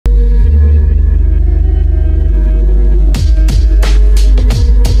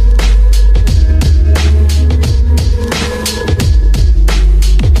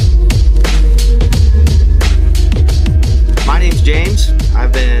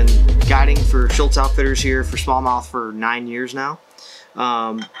for Schultz Outfitters here for smallmouth for 9 years now.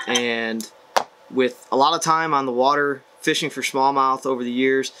 And with a lot of time on the water fishing for smallmouth over the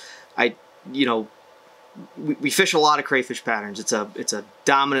years, we fish a lot of crayfish patterns. It's a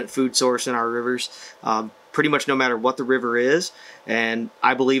dominant food source in our rivers, pretty much no matter what the river is. And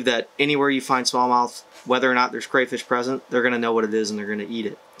I believe that anywhere you find smallmouth, whether or not there's crayfish present, they're going to know what it is and they're going to eat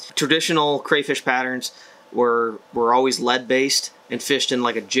it. Traditional crayfish patterns were always lead based and fished in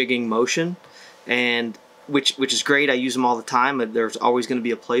like a jigging motion, and which is great. I use them all the time. There's always going to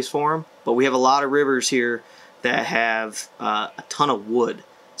be a place for them. But we have a lot of rivers here that have a ton of wood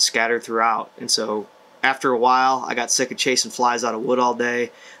scattered throughout, and so after a while I got sick of chasing flies out of wood all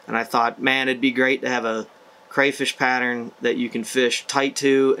day, and I thought, man, it'd be great to have a crayfish pattern that you can fish tight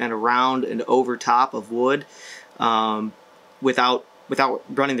to and around and over top of wood, without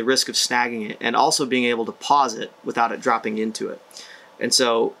running the risk of snagging it, and also being able to pause it without it dropping into it. And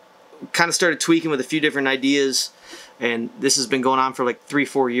so kind of started tweaking with a few different ideas, and this has been going on for like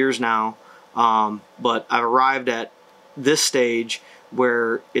 3-4 years now, but I've arrived at this stage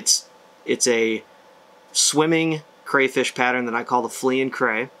where it's a swimming crayfish pattern that I call the Fleein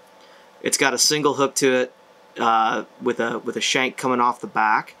Cray. It's got a single hook to it, with a shank coming off the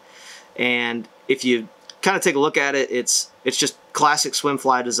back, and if you kind of take a look at it, it's just classic swim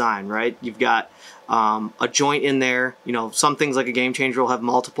fly design, right? You've got a joint in there. You know, some things like a game changer will have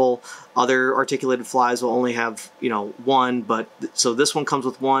multiple. Other articulated flies will only have, one, but so this one comes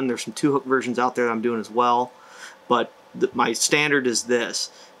with one. There's some 2-hook versions out there that I'm doing as well, but my standard is this,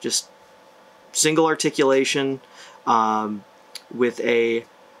 just single articulation, with a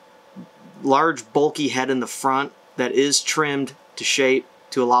large bulky head in the front that is trimmed to shape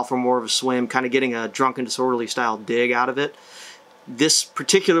to allow for more of a swim, kind of getting a drunken disorderly style dig out of it. This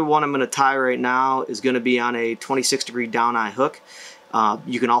particular one I'm going to tie right now is going to be on a 26-degree down eye hook.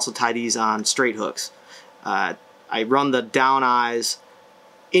 You can also tie these on straight hooks. I run the down eyes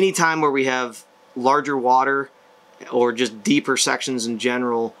anytime where we have larger water or just deeper sections in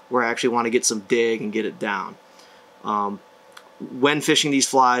general where I actually want to get some dig and get it down. When fishing these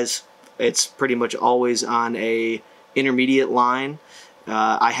flies, it's pretty much always on a intermediate line.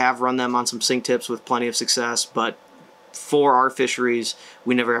 I have run them on some sink tips with plenty of success, but for our fisheries,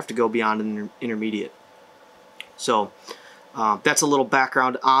 we never have to go beyond an intermediate. So that's a little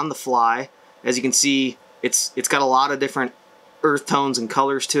background on the fly. As you can see, it's got a lot of different earth tones and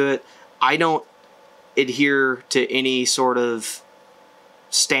colors to it. I don't adhere to any sort of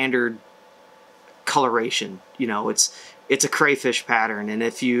standard coloration. It's a crayfish pattern, and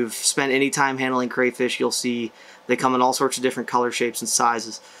if you've spent any time handling crayfish, you'll see they come in all sorts of different color shapes and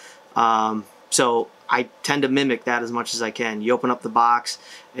sizes. So I tend to mimic that as much as I can. You open up the box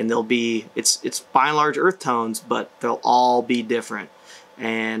and they'll be, it's by and large earth tones, but they'll all be different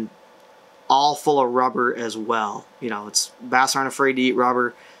and all full of rubber as well. Bass aren't afraid to eat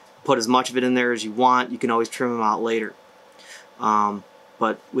rubber. Put as much of it in there as you want. You can always trim them out later.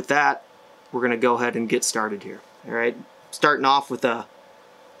 But with that, we're going to go ahead and get started here. All right, starting off with a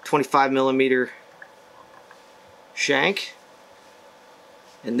 25mm shank,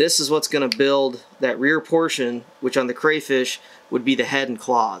 and this is what's going to build that rear portion, which on the crayfish would be the head and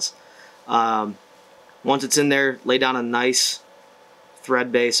claws. Once it's in there, lay down a nice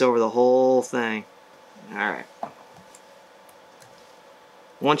thread base over the whole thing. All right.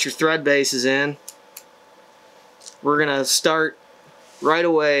 Once your thread base is in, we're going to start right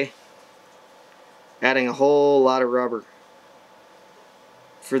away adding a whole lot of rubber.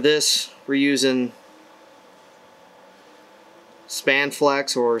 For this, we're using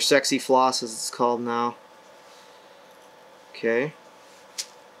Spanflex, or Sexi Floss as it's called now. Okay,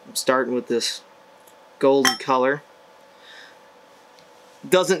 I'm starting with this golden color.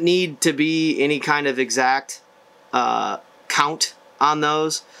 Doesn't need to be any kind of exact count on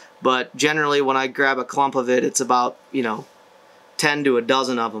those, but generally when I grab a clump of it, it's about 10 to a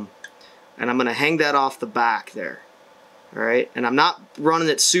dozen of them. And I'm going to hang that off the back there. Alright, and I'm not running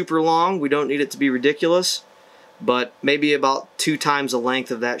it super long. We don't need it to be ridiculous, but maybe about 2 times the length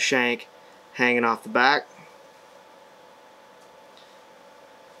of that shank hanging off the back.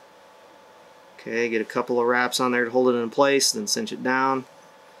 Okay, get a couple of wraps on there to hold it in place, then cinch it down.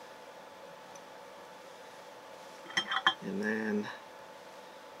 And then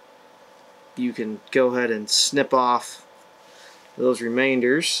you can go ahead and snip off those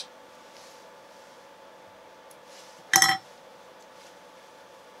remainders.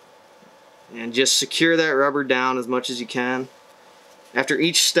 And just secure that rubber down as much as you can. After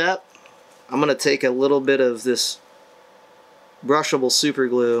each step, I'm going to take a little bit of this brushable super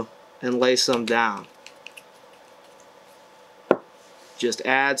glue and lay some down. just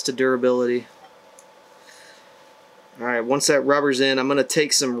adds to durability. Alright, once that rubber's in, I'm going to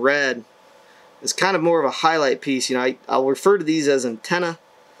take some red. It's kind of more of a highlight piece. You know, I'll refer to these as antenna,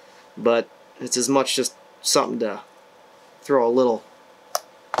 but it's as much just something to throw a little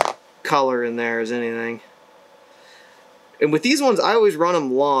color in there as anything. And with these ones, I always run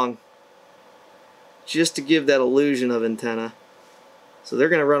them long, just to give that illusion of antenna. So they're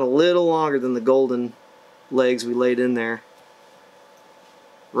going to run a little longer than the golden legs we laid in there.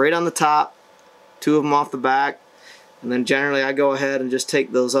 Right on the top, 2 of them off the back, and then generally I go ahead and just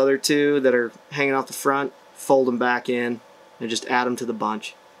take those other 2 that are hanging off the front, fold them back in, and just add them to the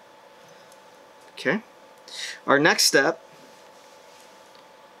bunch. Okay. Our next step,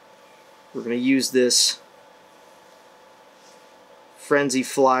 we're going to use this Frenzy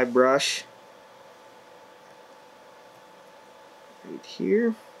fly brush right here.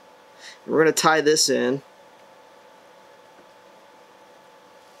 And we're going to tie this in.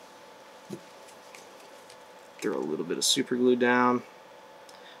 Throw a little bit of super glue down.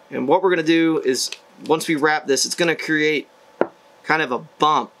 And what we're going to do is, once we wrap this, it's going to create kind of a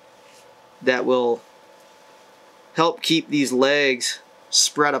bump that will help keep these legs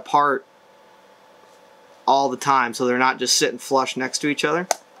spread apart all the time, so they're not just sitting flush next to each other.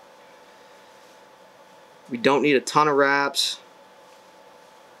 We don't need a ton of wraps.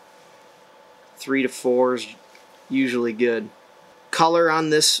 3 to 4 is usually good. Color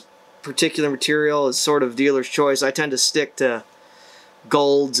on this particular material is sort of dealer's choice. I tend to stick to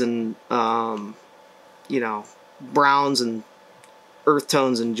golds and you know, browns and earth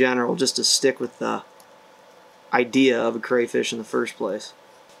tones in general, just to stick with the idea of a crayfish in the first place.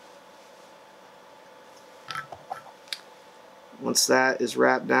 Once that is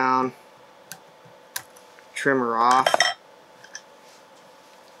wrapped down, trim her off,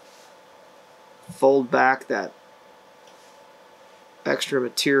 fold back that extra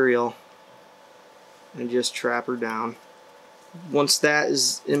material, and just trap her down. Once that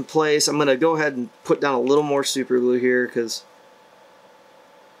is in place, I'm going to go ahead and put down a little more super glue here, because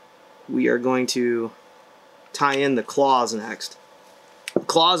we are going to tie in the claws next. The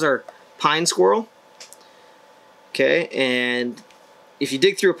claws are pine squirrel. Okay, and if you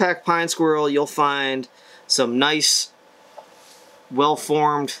dig through a pack of pine squirrel, you'll find some nice,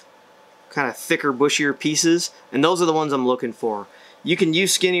 well-formed, kind of thicker, bushier pieces, and those are the ones I'm looking for. You can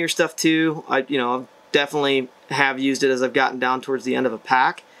use skinnier stuff too. I definitely have used it as I've gotten down towards the end of a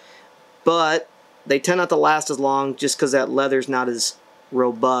pack, but they tend not to last as long just because that leather's not as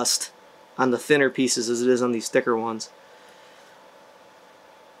robust on the thinner pieces as it is on these thicker ones.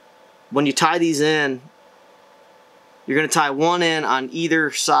 When you tie these in, you're going to tie one in on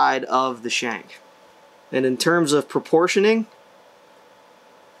either side of the shank. And in terms of proportioning,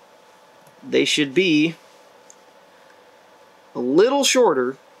 they should be a little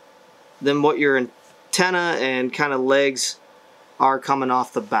shorter than what your antenna and kind of legs are coming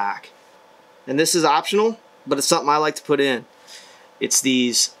off the back. And this is optional, but it's something I like to put in. It's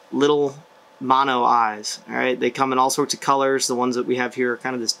these little mono eyes. All right, they come in all sorts of colors. The ones that we have here are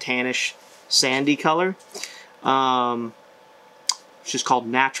kind of this tannish, sandy color. It's just called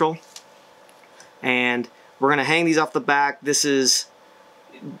natural. And we're going to hang these off the back. This is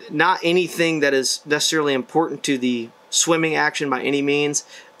not anything that is necessarily important to the swimming action by any means.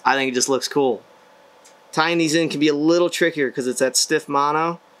 I think it just looks cool. Tying these in can be a little trickier because it's that stiff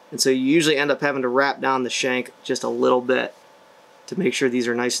mono, and so you usually end up having to wrap down the shank just a little bit to make sure these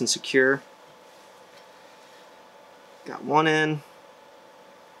are nice and secure. Got one in.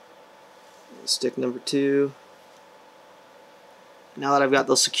 Stick number 2. Now that I've got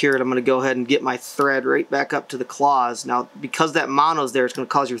those secured, I'm going to go ahead and get my thread right back up to the claws. Now, because that mono's there, it's going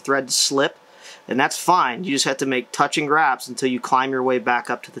to cause your thread to slip, and that's fine. You just have to make touching wraps until you climb your way back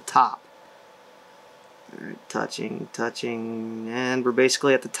up to the top. All right, touching, and we're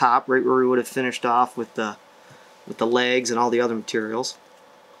basically at the top, right where we would have finished off with the legs and all the other materials.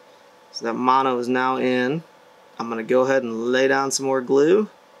 So that mono is now in. I'm going to go ahead and lay down some more glue.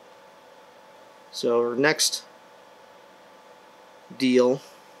 So our next deal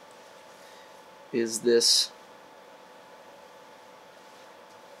is this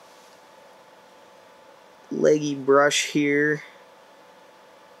leggy brush here.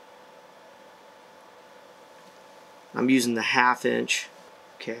 I'm using the 1/2 inch.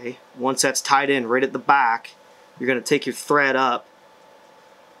 Okay, once that's tied in right at the back, you're going to take your thread up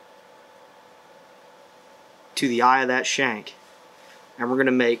to the eye of that shank, and we're going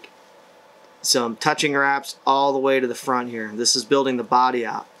to make some touching wraps all the way to the front here. This is building the body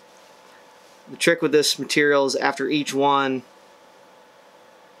out. The trick with this material is after each one,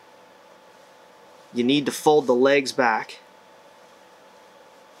 you need to fold the legs back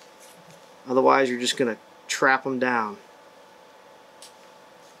Otherwise, you're just going to trap them down.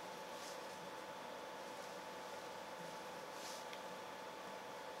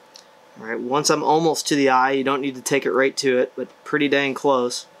 Alright, once I'm almost to the eye, you don't need to take it right to it, but pretty dang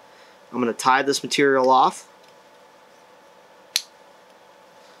close. I'm going to tie this material off.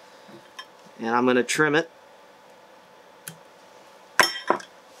 And I'm going to trim it.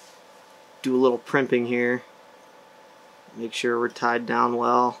 Do a little primping here. Make sure we're tied down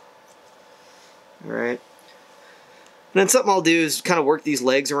well. Alright. And then something I'll do is kind of work these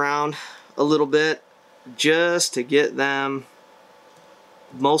legs around a little bit just to get them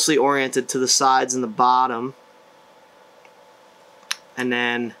mostly oriented to the sides and the bottom. And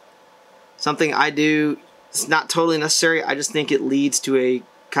then something I do, it's not totally necessary, I just think it leads to a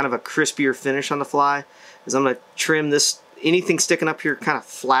kind of a crispier finish on the fly, is I'm going to trim this, anything sticking up here kind of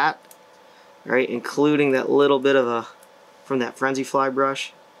flat, right, including that little bit of a, from that frenzy fly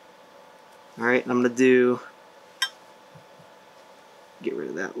brush. Alright, and I'm going to get rid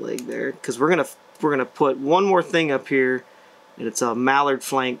of that leg there, because we're gonna put one more thing up here, and it's a mallard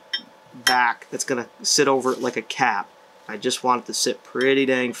flank back that's gonna sit over it like a cap. I just want it to sit pretty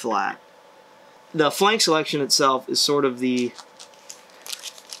dang flat. The flank selection itself is sort of the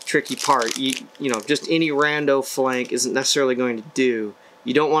tricky part. You know, just any rando flank isn't necessarily going to do.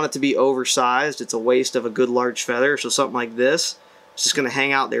 You don't want it to be oversized. It's a waste of a good large feather. So something like this, it's just going to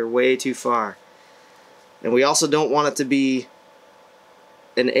hang out there way too far. And we also don't want it to be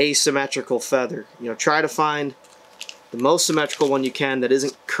an asymmetrical feather. You know, try to find the most symmetrical one you can that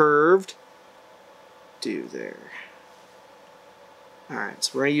isn't curved. Do there. Alright,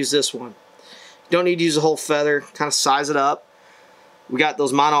 so we're going to use this one. You don't need to use the whole feather. Kind of size it up. We got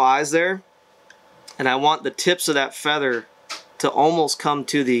those mono eyes there. And I want the tips of that feather to almost come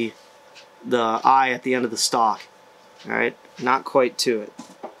to the eye at the end of the stalk. Alright, not quite to it.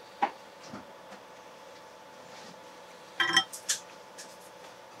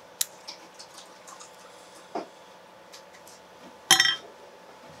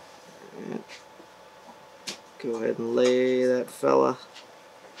 Go ahead and lay that fella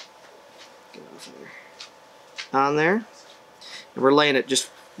on there. And we're laying it just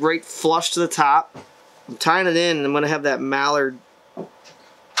right flush to the top. I'm tying it in, and I'm going to have that mallard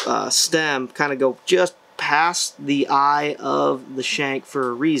stem kind of go just past the eye of the shank for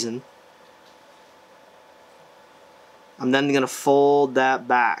a reason. I'm then going to fold that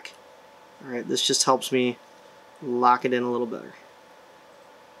back. Alright, this just helps me lock it in a little better.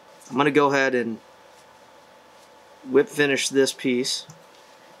 I'm going to go ahead and whip finish this piece.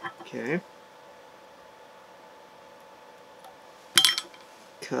 Okay.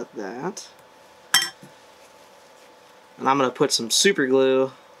 Cut that. And I'm going to put some super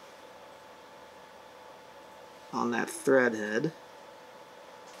glue on that thread head.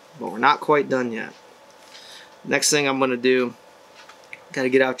 But we're not quite done yet. Next thing I'm going to do, got to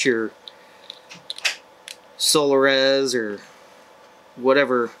get out your Solarez or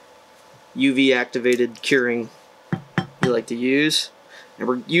whatever UV activated curing you like to use. And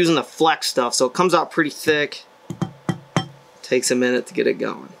we're using the flex stuff, so it comes out pretty thick. Takes a minute to get it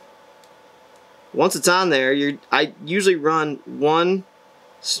going. Once it's on there, I usually run one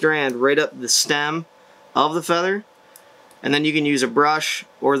strand right up the stem of the feather, and then you can use a brush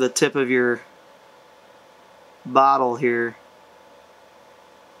or the tip of your bottle here,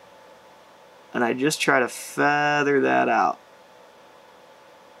 and I just try to feather that out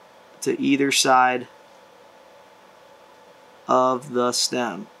to either side of the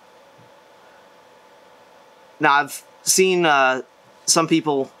stem. Now I've seen some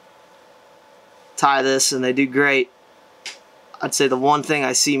people tie this and they do great. I'd say the one thing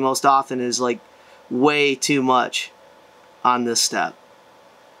I see most often is like way too much on this step.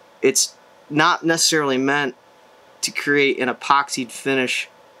 It's not necessarily meant to create an epoxied finish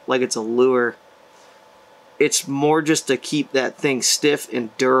like it's a lure. It's more just to keep that thing stiff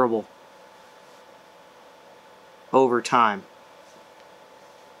and durable over time.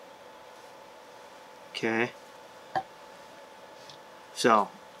 Okay. So,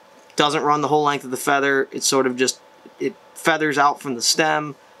 doesn't run the whole length of the feather. It's sort of just, it feathers out from the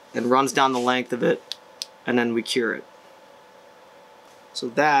stem and runs down the length of it, and then we cure it. So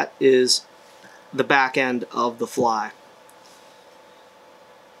that is the back end of the fly.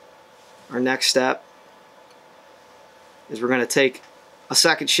 Our next step is we're going to take a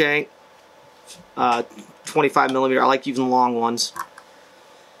second shank, 25 millimeter. I like using long ones.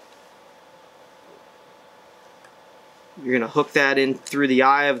 You're going to hook that in through the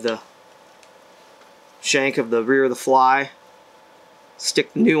eye of the shank of the rear of the fly.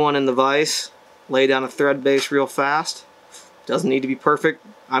 Stick the new one in the vise. Lay down a thread base real fast. Doesn't need to be perfect.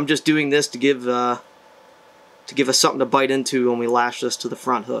 I'm just doing this to give us something to bite into when we lash this to the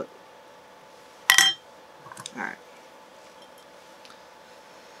front hook. Alright.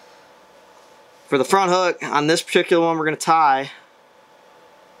 For the front hook, on this particular one we're going to tie,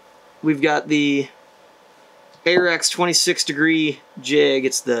 we've got the Ahrex 26-degree jig.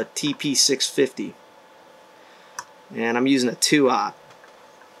 It's the TP650. And I'm using a 2/0.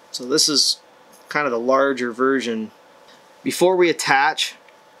 So this is kind of the larger version. Before we attach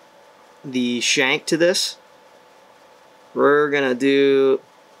the shank to this, we're going to do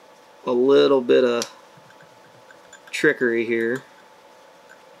a little bit of trickery here.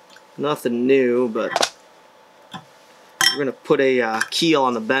 Nothing new, but we're going to put a keel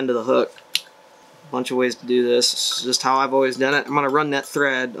on the bend of the hook. A bunch of ways to do this. This is just how I've always done it. I'm going to run that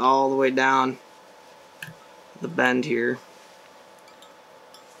thread all the way down the bend here.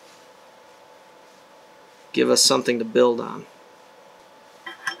 Give us something to build on.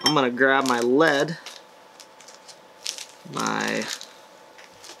 I'm going to grab my lead.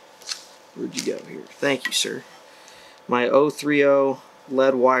 Where'd you go here? Thank you, sir. My 030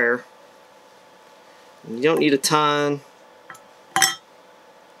 lead wire. And you don't need a ton.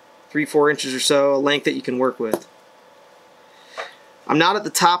 3-4 inches or so, a length that you can work with. I'm not at the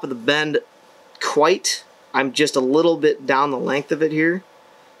top of the bend quite. I'm just a little bit down the length of it here.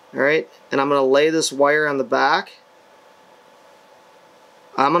 Alright, and I'm going to lay this wire on the back.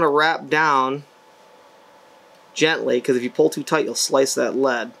 I'm going to wrap down gently, because if you pull too tight you'll slice that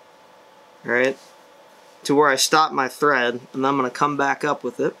lead. Alright, to where I stop my thread, and then I'm going to come back up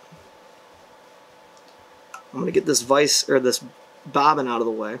with it. I'm going to get this vise, or this bobbin out of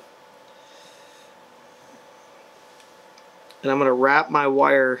the way. And I'm going to wrap my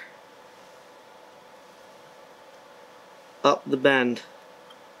wire up the bend.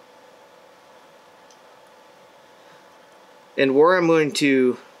 And where I'm going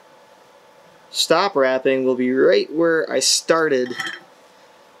to stop wrapping will be right where I started,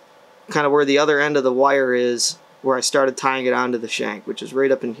 kind of where the other end of the wire is, where I started tying it onto the shank, which is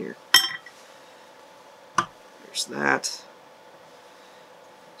right up in here. There's that.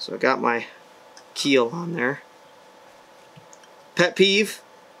 So I got my keel on there. Pet peeve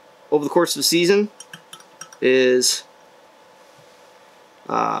over the course of the season is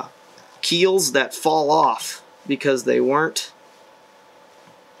keels that fall off because they weren't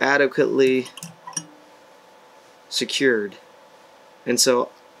adequately secured. And so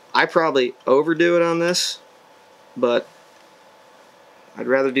I probably overdo it on this, but I'd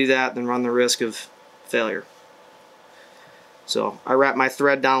rather do that than run the risk of failure. So I wrap my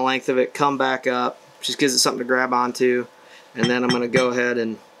thread down the length of it, come back up, just gives it something to grab onto, and then I'm going to go ahead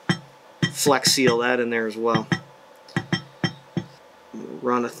and flex seal that in there as well.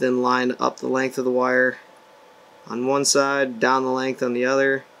 Run a thin line up the length of the wire on one side, down the length on the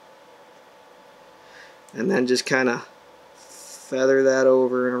other, and then just kind of feather that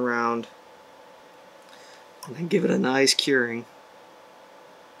over and around, and then give it a nice curing.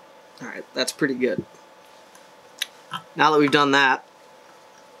 Alright, that's pretty good. Now that we've done that,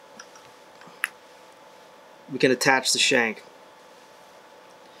 we can attach the shank.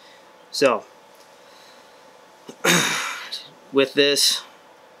 So, with this,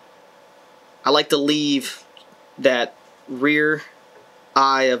 I like to leave that rear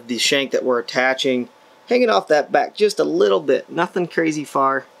eye of the shank that we're attaching hanging off that back just a little bit. Nothing crazy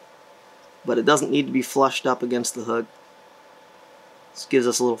far, but it doesn't need to be flushed up against the hook. This gives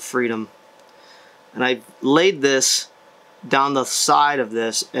us a little freedom. And I laid this down the side of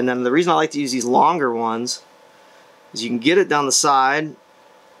this, and then the reason I like to use these longer ones is you can get it down the side,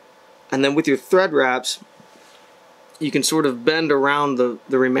 and then with your thread wraps you can sort of bend around the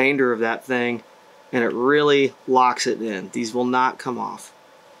remainder of that thing, and it really locks it in. These will not come off.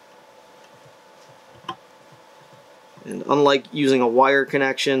 And unlike using a wire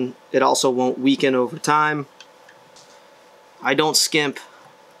connection, it also won't weaken over time. I don't skimp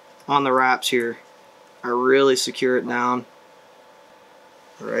on the wraps here. I really secure it down.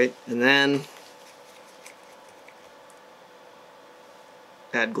 Alright, and then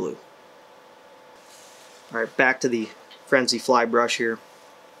add glue. Alright, back to the Frenzy Fly brush here.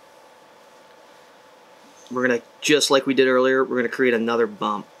 We're going to, just like we did earlier, we're going to create another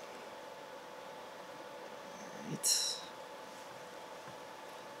bump. Right.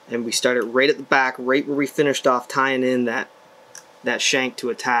 And we start it right at the back, right where we finished off tying in that shank to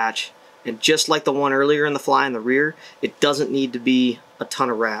attach. And just like the one earlier in the fly in the rear, it doesn't need to be a ton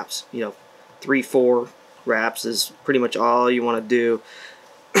of wraps. You know, 3-4 wraps is pretty much all you want to do.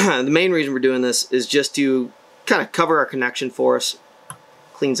 The main reason we're doing this is just to kind of cover our connection for us.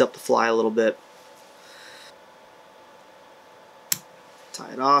 Cleans up the fly a little bit.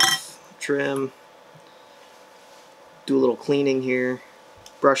 Tie it off, trim, do a little cleaning here,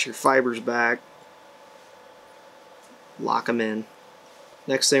 brush your fibers back, lock them in.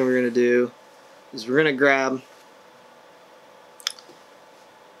 Next thing we're going to do is we're going to grab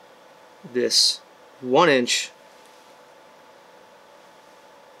this 1-inch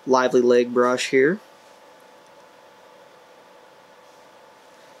lively leg brush here.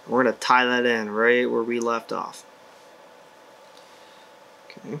 We're going to tie that in right where we left off.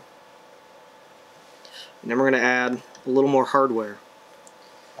 Okay. And then we're going to add a little more hardware.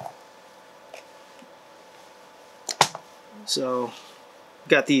 So,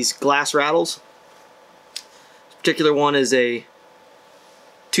 got these glass rattles. This particular one is a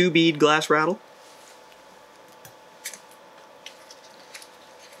 2-bead glass rattle.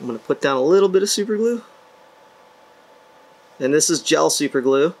 I'm going to put down a little bit of super glue. And this is gel super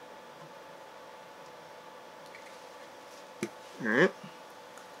glue. Alright.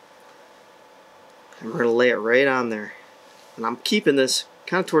 And we're going to lay it right on there. And I'm keeping this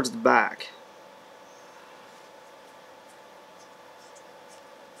kind of towards the back.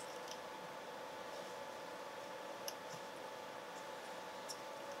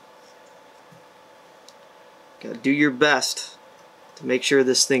 Gotta do your best to make sure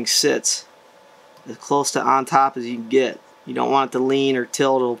this thing sits as close to on top as you can get. You don't want it to lean or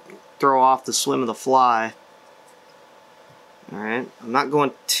tilt, it'll throw off the swim of the fly. Alright, I'm not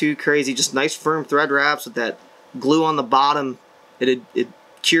going too crazy, just nice firm thread wraps with that glue on the bottom. It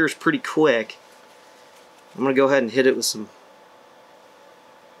cures pretty quick. I'm going to go ahead and hit it with some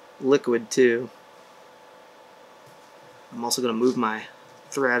liquid too. I'm also going to move my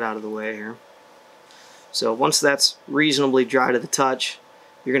thread out of the way here. So once that's reasonably dry to the touch,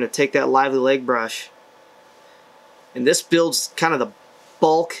 you're going to take that lively leg brush, and this builds kind of the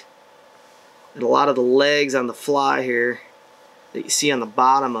bulk and a lot of the legs on the fly here that you see on the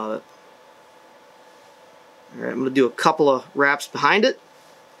bottom of it. Alright, I'm going to do a couple of wraps behind it,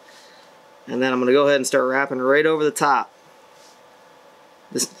 and then I'm going to go ahead and start wrapping right over the top.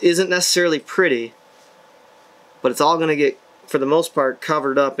 This isn't necessarily pretty, but it's all going to get, for the most part,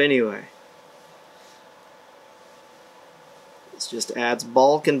 covered up anyway. This just adds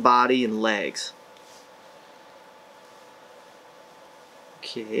bulk and body and legs.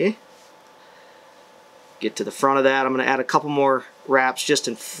 Okay. Get to the front of that. I'm going to add a couple more wraps just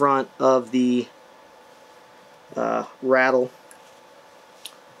in front of the rattle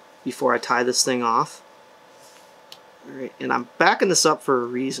before I tie this thing off. Alright, and I'm backing this up for a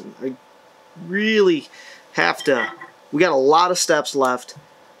reason. I really have to, we got a lot of steps left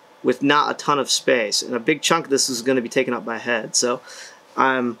with not a ton of space, and a big chunk of this is going to be taken up by head. So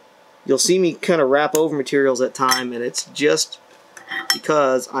you'll see me kind of wrap over materials at time, and it's just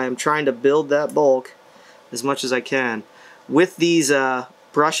because I am trying to build that bulk as much as I can. With these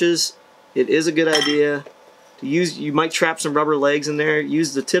brushes, it is a good idea to use, you might trap some rubber legs in there,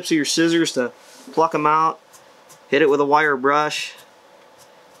 use the tips of your scissors to pluck them out, hit it with a wire brush,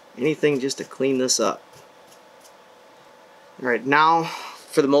 anything just to clean this up. Alright, now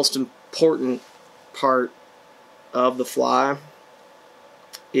for the most important part of the fly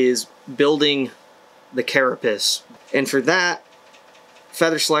is building the carapace. And for that,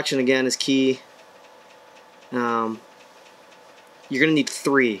 feather selection again is key. You're going to need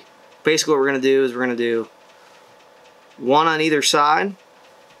 3. Basically what we're going to do is we're going to do 1 on either side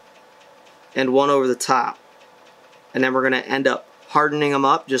and 1 over the top. And then we're going to end up hardening them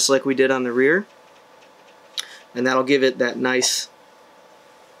up just like we did on the rear. And that'll give it that nice,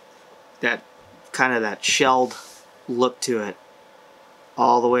 that kind of that shelled look to it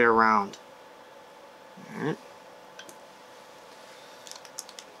all the way around. Alright.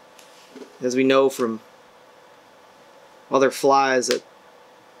 As we know from other flies, that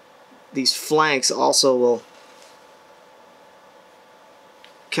these flanks also will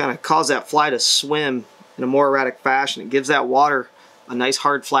kind of cause that fly to swim in a more erratic fashion. It gives that water a nice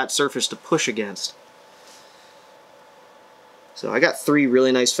hard flat surface to push against. So I got 3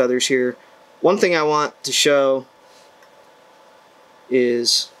 really nice feathers here. One thing I want to show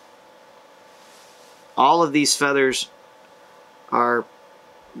is all of these feathers are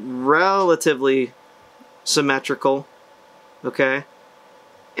relatively symmetrical, okay,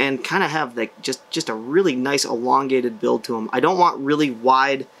 and kind of have like just a really nice elongated build to them. I don't want really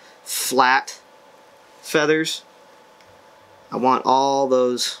wide, flat feathers. I want all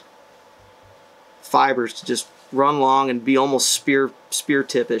those fibers to just run long and be almost spear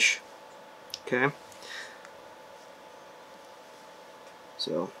tip-ish. Okay.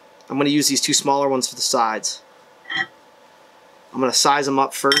 So I'm going to use these 2 smaller ones for the sides. I'm going to size them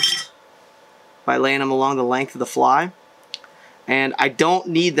up first by laying them along the length of the fly, And I don't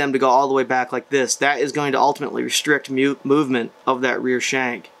need them to go all the way back like this. That is going to ultimately restrict movement of that rear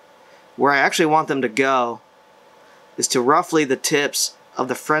shank. Where I actually want them to go is to roughly the tips of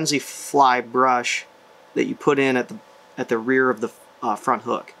the frenzy fly brush that you put in at the rear of the front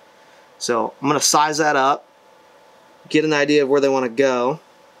hook. So I'm going to size that up, get an idea of where they want to go.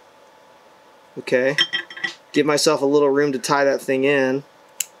 Okay, give myself a little room to tie that thing in.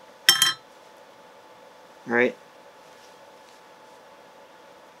 All right.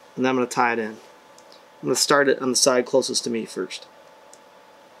 And then I'm going to tie it in. I'm going to start it on the side closest to me first.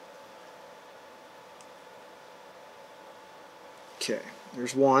 Okay,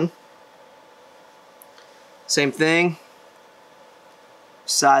 there's one. Same thing.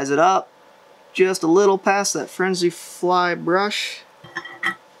 Size it up just a little past that frenzy fly brush.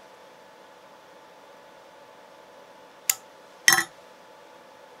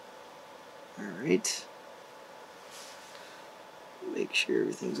 Alright. Make sure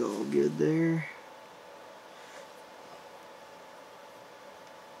everything's all good there.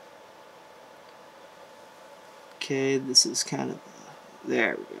 Okay, this is kind of,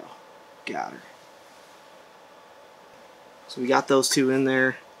 there we go. Got her. So we got those two in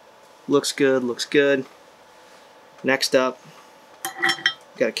there. Looks good, looks good. Next up,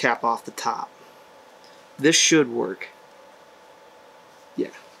 got to cap off the top. This should work. Yeah,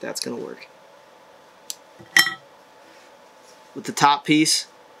 that's going to work. With the top piece,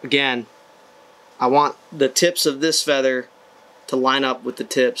 again, I want the tips of this feather to line up with the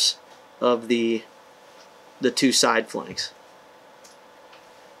tips of the two side flanks.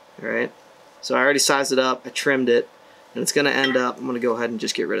 Alright, so I already sized it up, I trimmed it, and it's going to end up, I'm going to go ahead and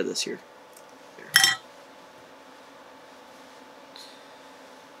just get rid of this here.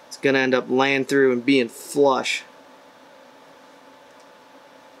 It's going to end up laying through and being flush.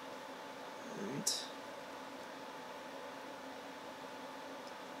 Alright.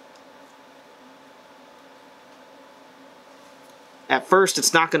 At first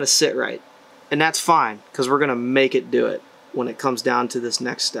it's not going to sit right, and that's fine because we're going to make it do it when it comes down to this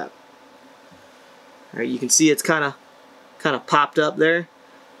next step. All right, you can see it's kind of popped up there.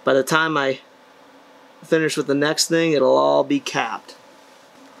 By the time I finish with the next thing, it'll all be capped.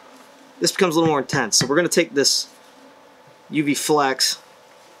 This becomes a little more intense, so we're going to take this UV Flex.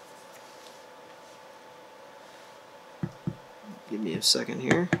 Give me a second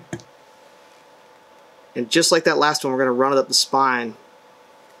here. And just like that last one, we're going to run it up the spine,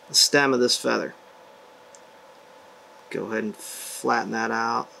 the stem of this feather. Go ahead and flatten that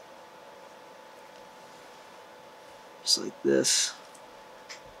out. Just like this.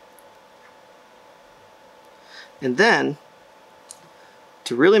 And then,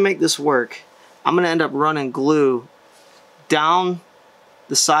 to really make this work, I'm going to end up running glue down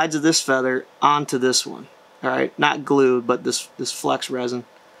the sides of this feather onto this one. Alright, not glue, but this flex resin.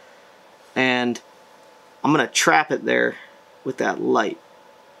 And I'm going to trap it there with that light.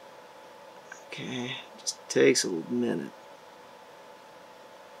 Okay, just takes a minute.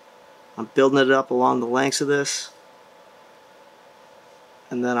 I'm building it up along the lengths of this.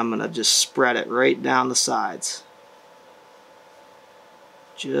 And then I'm going to just spread it right down the sides.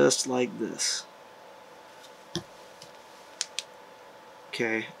 Just like this.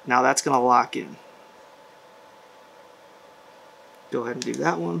 Okay, now that's going to lock in. Go ahead and do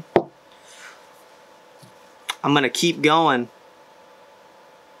that one. I'm going to keep going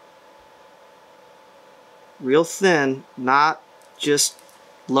real thin, not just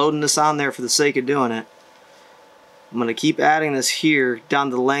loading this on there for the sake of doing it. I'm going to keep adding this here down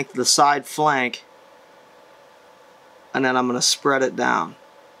the length of the side flank, and then I'm going to spread it down.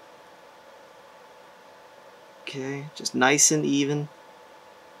 Okay, just nice and even,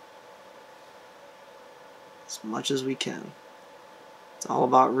 as much as we can. It's all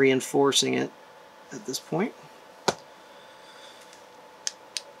about reinforcing it at this point.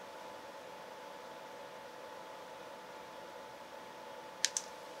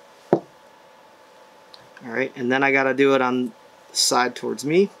 Alright, and then I got to do it on the side towards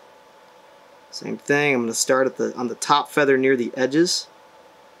me. Same thing, I'm going to start at on the top feather near the edges.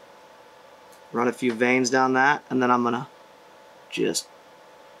 Run a few veins down that, and then I'm going to just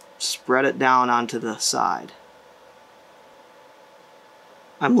spread it down onto the side.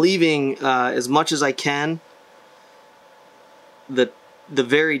 I'm leaving as much as I can the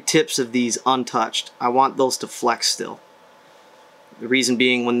very tips of these untouched. I want those to flex still. The reason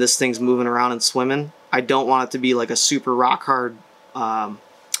being, when this thing's moving around and swimming, I don't want it to be like a super rock hard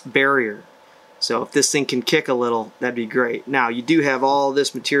barrier. So if this thing can kick a little, that'd be great. Now you do have all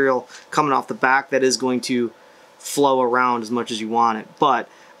this material coming off the back that is going to flow around as much as you want it, but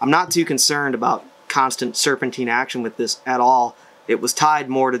I'm not too concerned about constant serpentine action with this at all. It was tied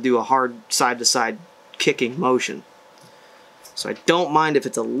more to do a hard side-to-side kicking motion. So I don't mind if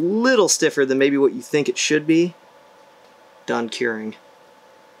it's a little stiffer than maybe what you think it should be. Done curing.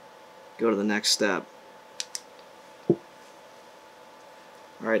 Go to the next step.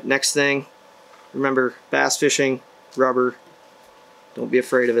 Alright, next thing. Remember, bass fishing, rubber. Don't be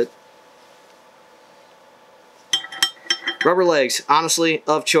afraid of it. Rubber legs, honestly,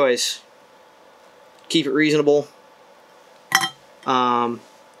 of choice. Keep it reasonable.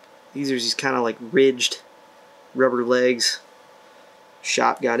 These are these kind of like ridged rubber legs.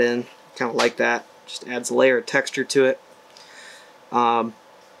 Shot got in, kind of like that. Just adds a layer of texture to it.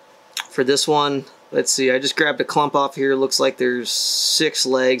 For this one, let's see, I just grabbed a clump off here. Looks like there's 6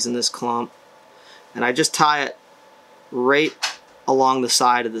 legs in this clump. And I just tie it right along the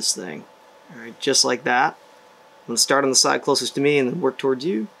side of this thing. Alright, just like that. I'm going to start on the side closest to me and then work towards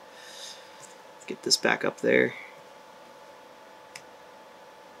you. Get this back up there.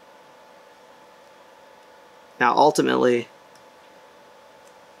 Now ultimately,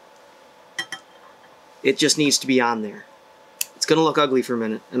 it just needs to be on there. It's going to look ugly for a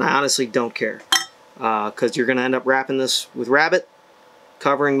minute, and I honestly don't care. Because you're going to end up wrapping this with rabbit,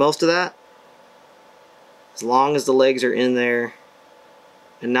 covering most of that. As long as the legs are in there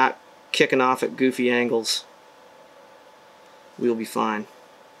and not kicking off at goofy angles, we'll be fine.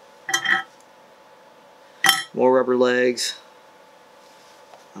 More rubber legs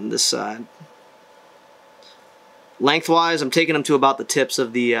on this side. Lengthwise, I'm taking them to about the tips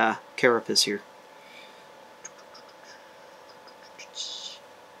of the carapace here.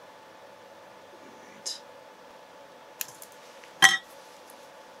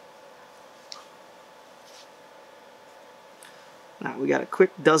 Now we got a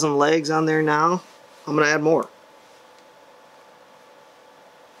quick dozen legs on there now. I'm going to add more.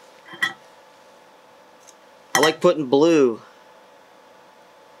 I like putting blue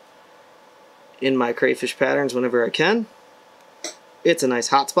in my crayfish patterns whenever I can. It's a nice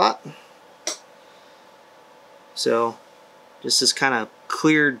hot spot. So just this kind of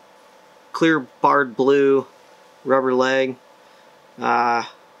clear barred blue rubber leg.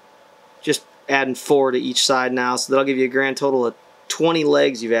 Just adding 4 to each side now, so that'll give you a grand total of 20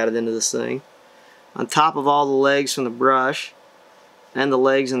 legs you've added into this thing. On top of all the legs from the brush and the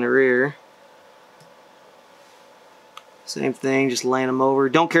legs in the rear. Same thing, just laying them over.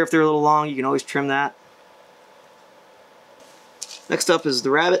 Don't care if they're a little long, you can always trim that. Next up is the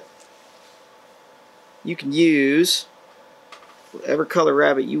rabbit. You can use whatever color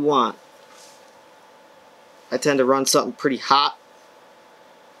rabbit you want. I tend to run something pretty hot.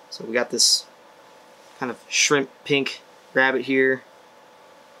 So we got this kind of shrimp pink rabbit here.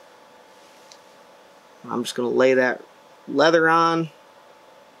 I'm just going to lay that leather on.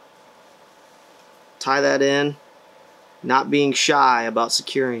 Tie that in. Not being shy about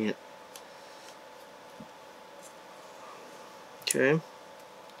securing it. Okay.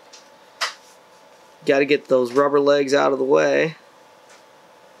 Got to get those rubber legs out of the way.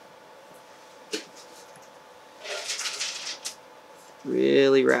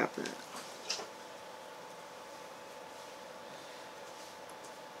 Really wrap that.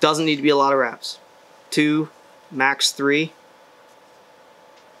 Doesn't need to be a lot of wraps. 2, max 3.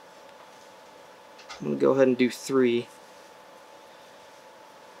 I'm going to go ahead and do 3.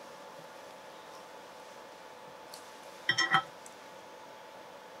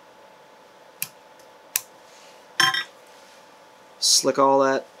 Slick all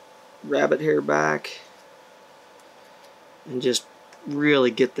that rabbit hair back and just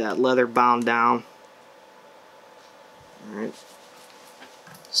really get that leather bound down. Alright,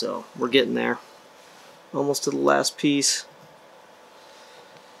 so we're getting there. Almost to the last piece,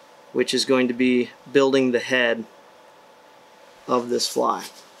 which is going to be building the head of this fly.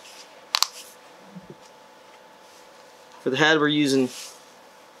 For the head, we're using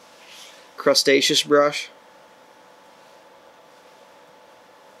crustaceous brush.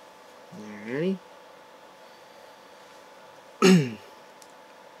 Alrighty.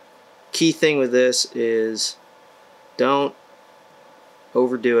 Key thing with this is don't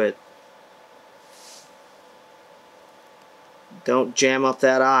overdo it. Don't jam up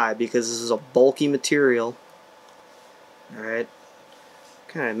that eye because this is a bulky material. Alright.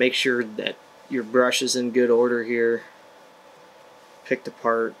 Kind of make sure that your brush is in good order here. Picked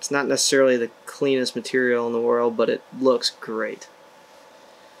apart. It's not necessarily the cleanest material in the world, but it looks great.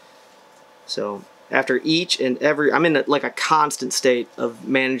 So after each and every, I'm in like a constant state of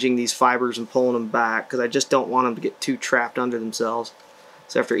managing these fibers and pulling them back because I just don't want them to get too trapped under themselves.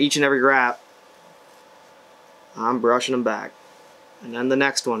 So after each and every wrap, I'm brushing them back. And then the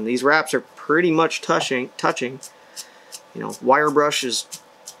next one. These wraps are pretty much touching. You know, wire brush is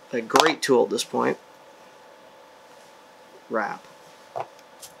a great tool at this point. Wrap,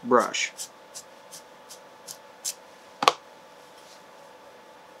 brush.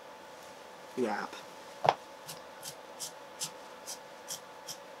 Wrap.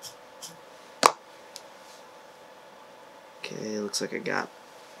 Okay, looks like I got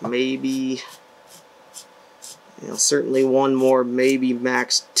maybe, you know, certainly one more, maybe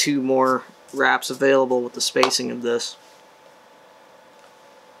max 2 more wraps available with the spacing of this.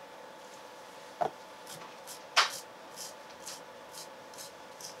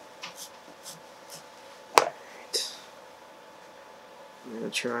 Alright. I'm going to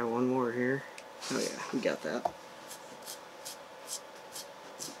try one more here. Oh yeah, we got that.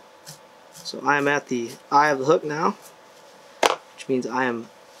 So I am at the eye of the hook now, which means I am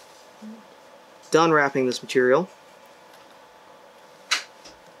done wrapping this material.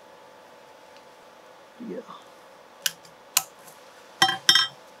 Yeah.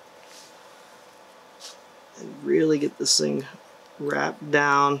 And really get this thing wrapped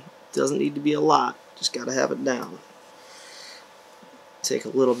down. Doesn't need to be a lot, just got to have it down. Take a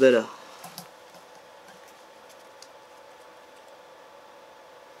little bit of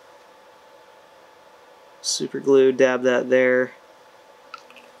super glue, dab that there.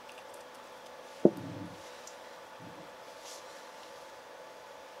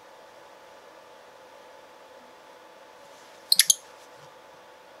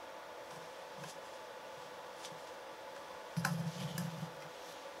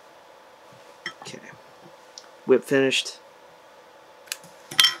 Okay, whip finished.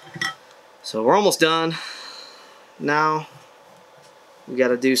 So we're almost done. Now we got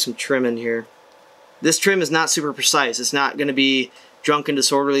to do some trimming here. This trim is not super precise. It's not going to be drunken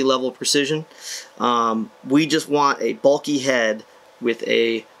disorderly level precision. We just want a bulky head with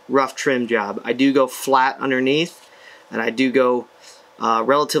a rough trim job. I do go flat underneath, and I do go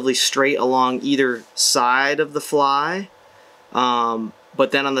relatively straight along either side of the fly.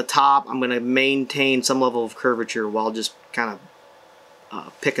 But then on the top, I'm going to maintain some level of curvature while just kind of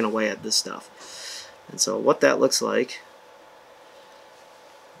picking away at this stuff. And so what that looks like,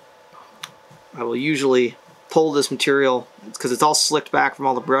 I will usually pull this material, because it's all slicked back from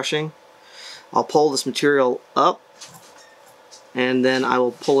all the brushing. I'll pull this material up, and then I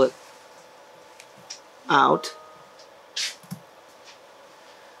will pull it out,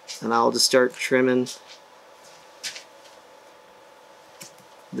 and I'll just start trimming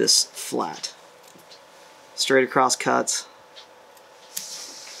this flat. Straight across cuts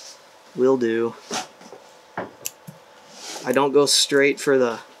will do. I don't go straight for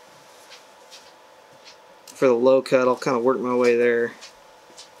the low cut. I'll kind of work my way there.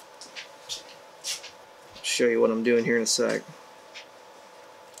 Show you what I'm doing here in a sec.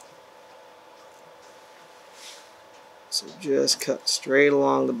 So just cut straight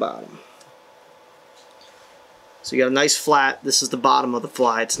along the bottom. So you got a nice flat. This is the bottom of the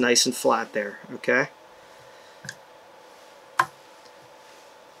fly. It's nice and flat there, okay?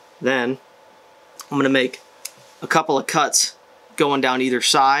 Then I'm going to make a couple of cuts going down either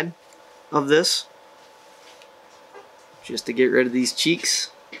side of this, just to get rid of these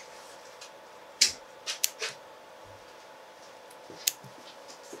cheeks.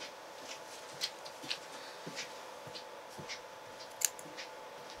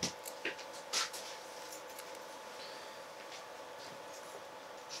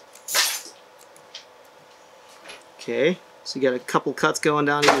 Okay, so you got a couple cuts going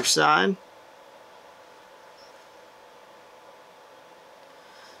down either side.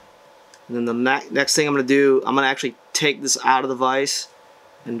 And then the next thing I'm going to do, I'm going to actually take this out of the vise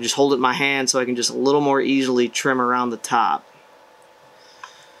and just hold it in my hand so I can just a little more easily trim around the top.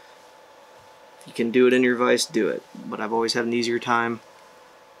 If you can do it in your vise, do it. But I've always had an easier time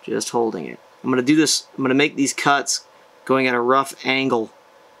just holding it. I'm going to do this, I'm going to make these cuts going at a rough angle.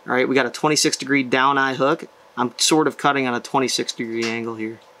 Alright, we got a 26-degree down eye hook. I'm sort of cutting on a 26-degree angle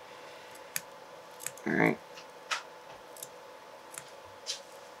here. Alright.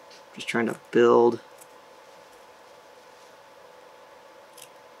 Just trying to build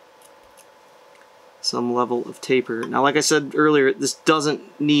some level of taper. Now, like I said earlier, this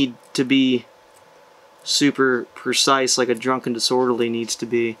doesn't need to be super precise like a drunken disorderly needs to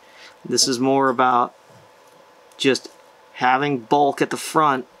be. This is more about just having bulk at the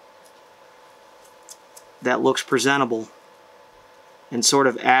front that looks presentable and sort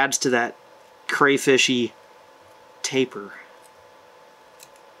of adds to that crayfishy taper.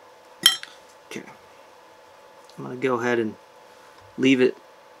 Okay, I'm going to go ahead and leave it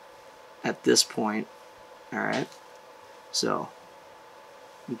at this point. Alright, so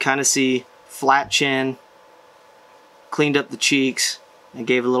you kind of see flat chin, cleaned up the cheeks, and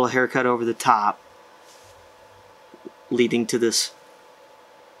gave a little haircut over the top, leading to this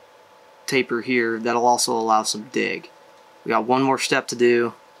taper here that'll also allow some dig. We got one more step to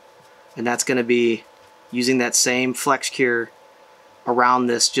do, and that's going to be using that same flex cure around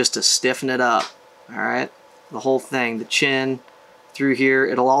this just to stiffen it up. Alright, the whole thing, the chin through here.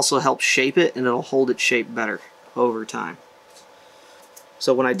 It'll also help shape it, and it'll hold its shape better over time.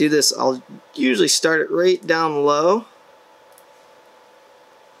 So when I do this, I'll usually start it right down low,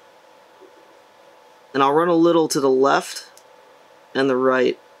 and I'll run a little to the left and the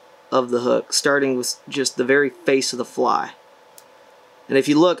right of the hook, starting with just the very face of the fly. And if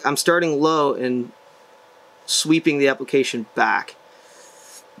you look, I'm starting low and sweeping the application back,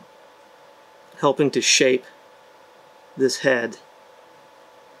 helping to shape this head.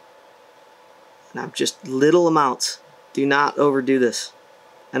 Now just little amounts. Do not overdo this.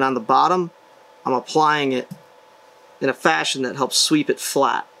 And on the bottom, I'm applying it in a fashion that helps sweep it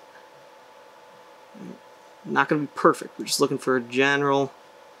flat. Not going to be perfect. We're just looking for a general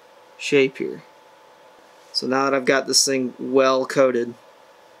shape here. So now that I've got this thing well coated,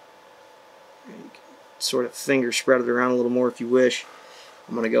 you can sort of finger spread it around a little more if you wish.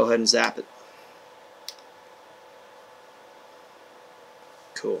 I'm going to go ahead and zap it.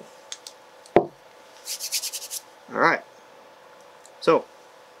 Cool. Alright. So,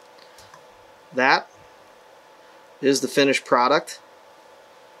 that is the finished product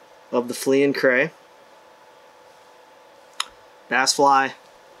of the Fleein Cray. Bass fly,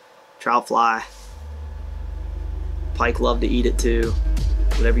 trout fly, pike love to eat it too,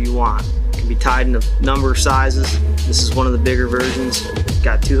 whatever you want. It can be tied in a number of sizes. This is one of the bigger versions.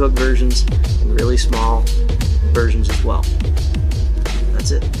 Got 2-hook versions and really small versions as well.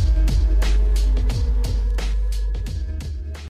 That's it.